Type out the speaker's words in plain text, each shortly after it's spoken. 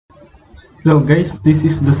Hello guys, this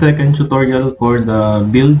is the second tutorial for the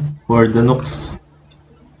build for the nuxt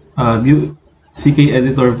view CK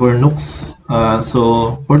editor for nuxt.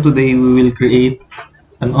 So for today we will create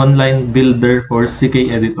an online builder for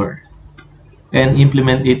CK editor and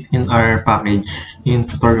implement it in our package in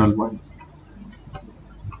tutorial 1.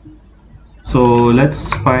 So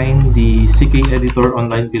let's find the CK editor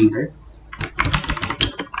online builder.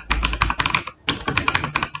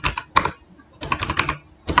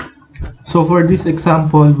 So for this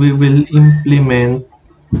example, we will implement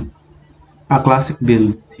a classic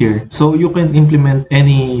build here. So you can implement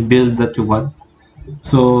any build that you want.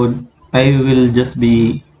 So I will just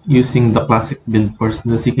be using the classic build for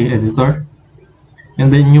the CK editor,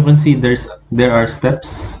 and then you can see there are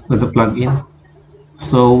steps to the plugin.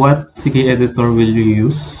 So what CK editor will you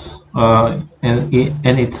use and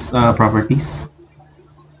its properties.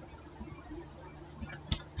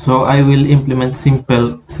 So I will implement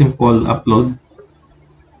simple upload.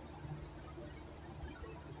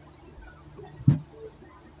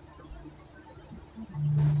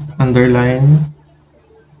 Underline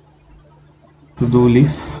to-do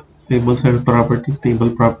list, table cell property, table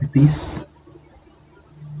properties,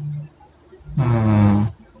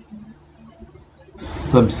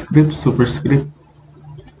 subscript, superscript.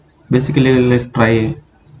 Basically, let's try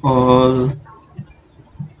all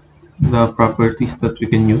the properties that we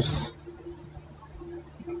can use.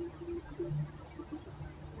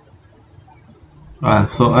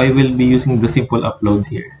 So I will be using the simple upload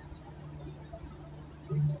here.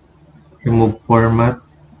 Remove format,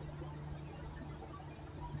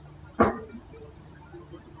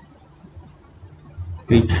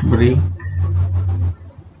 page break,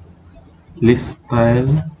 list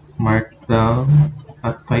style, markdown,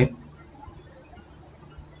 type,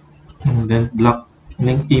 and then block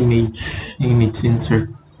link image, image insert,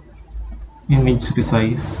 image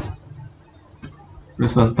resize,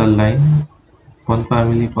 horizontal line, font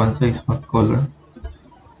family, font size, font color.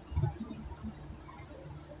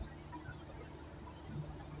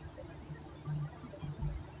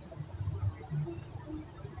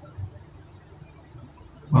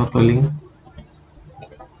 Auto link.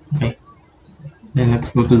 Okay. Then let's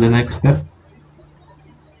go to the next step.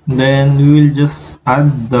 Then we will just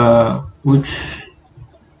add the which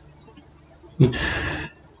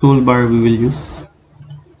toolbar we will use.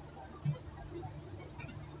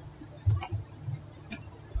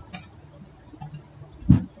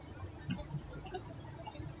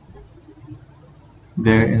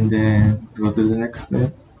 There, and then go to the next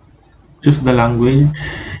step. Choose the language.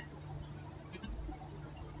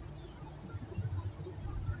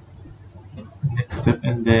 Next step,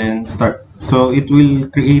 and then start. So it will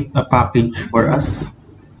create a package for us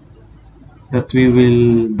that we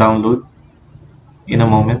will download in a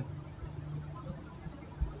moment.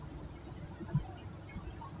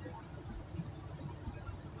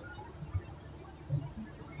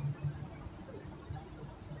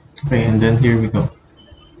 Okay, and then here we go.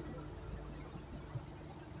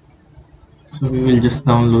 So we will just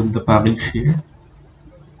download the package here.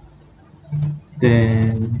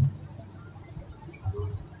 Then,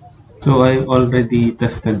 so I already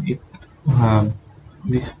tested it. I have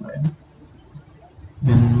this file.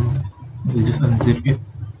 Then we'll just unzip it.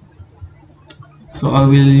 So I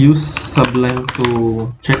will use Sublime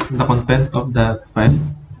to check the content of that file.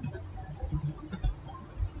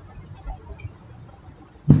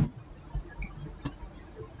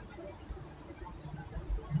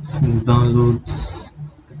 So downloads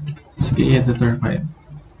ckeditor5.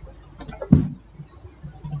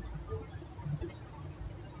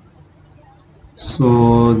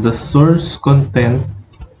 So the source content,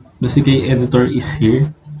 the CK editor is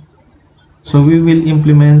here. So we will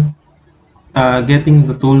implement getting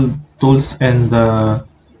the tools and the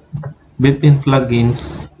built-in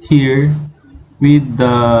plugins here with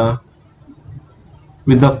the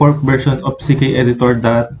fork version of CK editor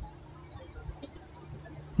that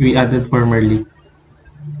we added formerly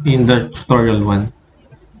in the tutorial 1.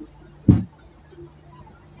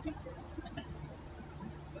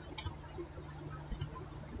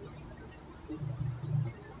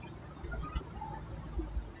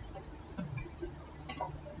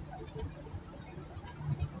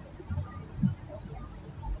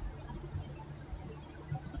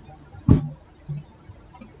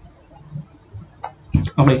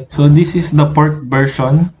 Okay, so this is the port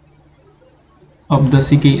version of the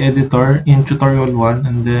CK editor in tutorial 1,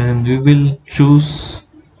 and then we will choose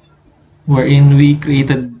wherein we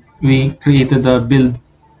created a build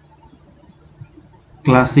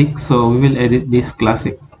classic. So we will edit this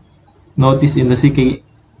classic. Notice in the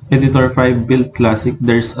ckeditor5 build classic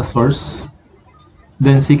there's a source,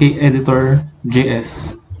 then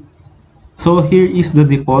ckeditor.js. So here is the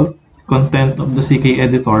default content of the CK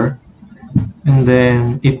editor. And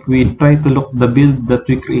then if we try to look the build that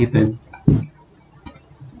we created,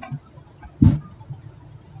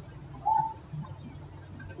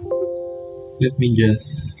 let me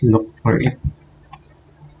just look for it.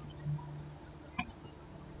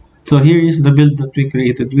 So here is the build that we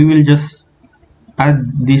created. We will just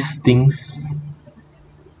add these things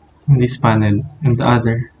in this panel and the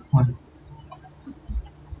other one.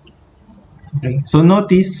 Okay. So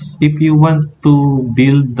notice if you want to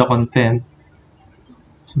build the content,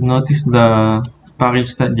 so notice the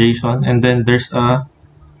package.json and then there's a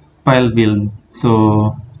file build.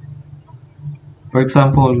 So for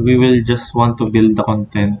example, we will just want to build the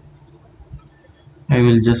content. I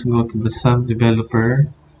will just go to the sub developer,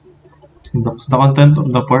 to the content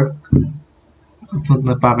of the fork, to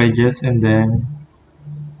the packages, and then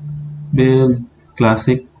build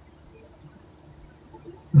classic.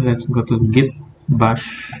 Let's go to git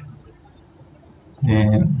bash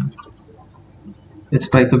and let's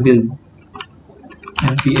try to build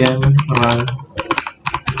npm run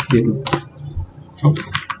build.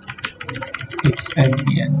 Oops, it's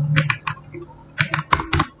npm.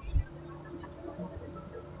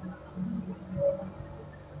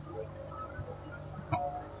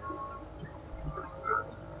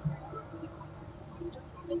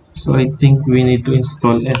 So I think we need to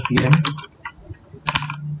install npm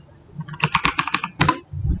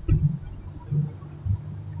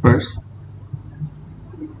first.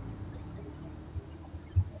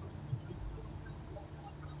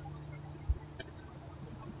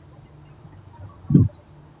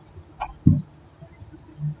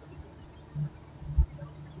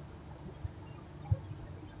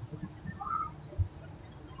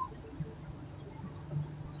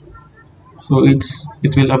 So it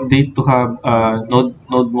will update to have a node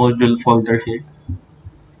module folder here.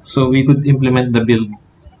 So we could implement the build.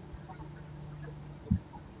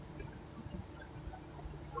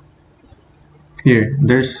 Here,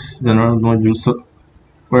 there's the node module. So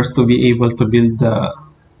for us to be able to build the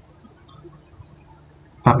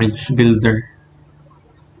package builder.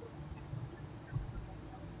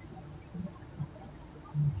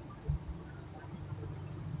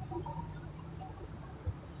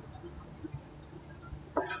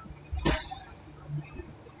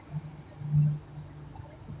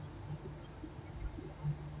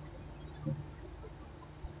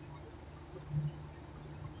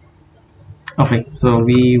 Okay, so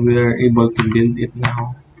we were able to build it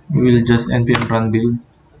now. We will just npm run build.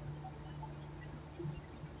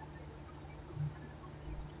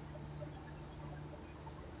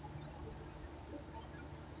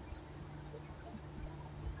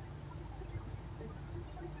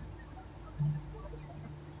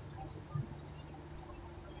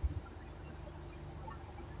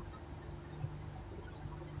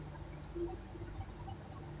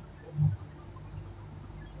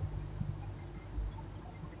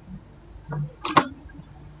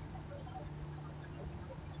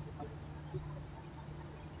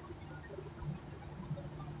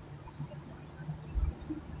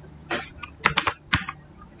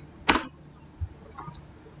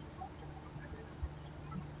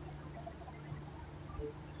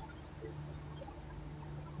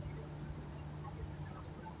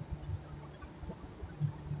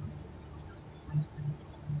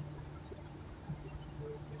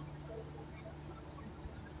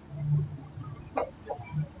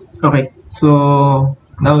 Okay, so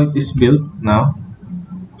now it is built now.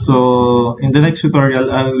 So in the next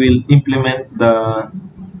tutorial, I will implement the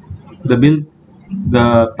build,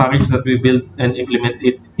 the package that we built and implement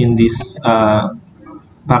it in this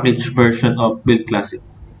package version of Build Classic.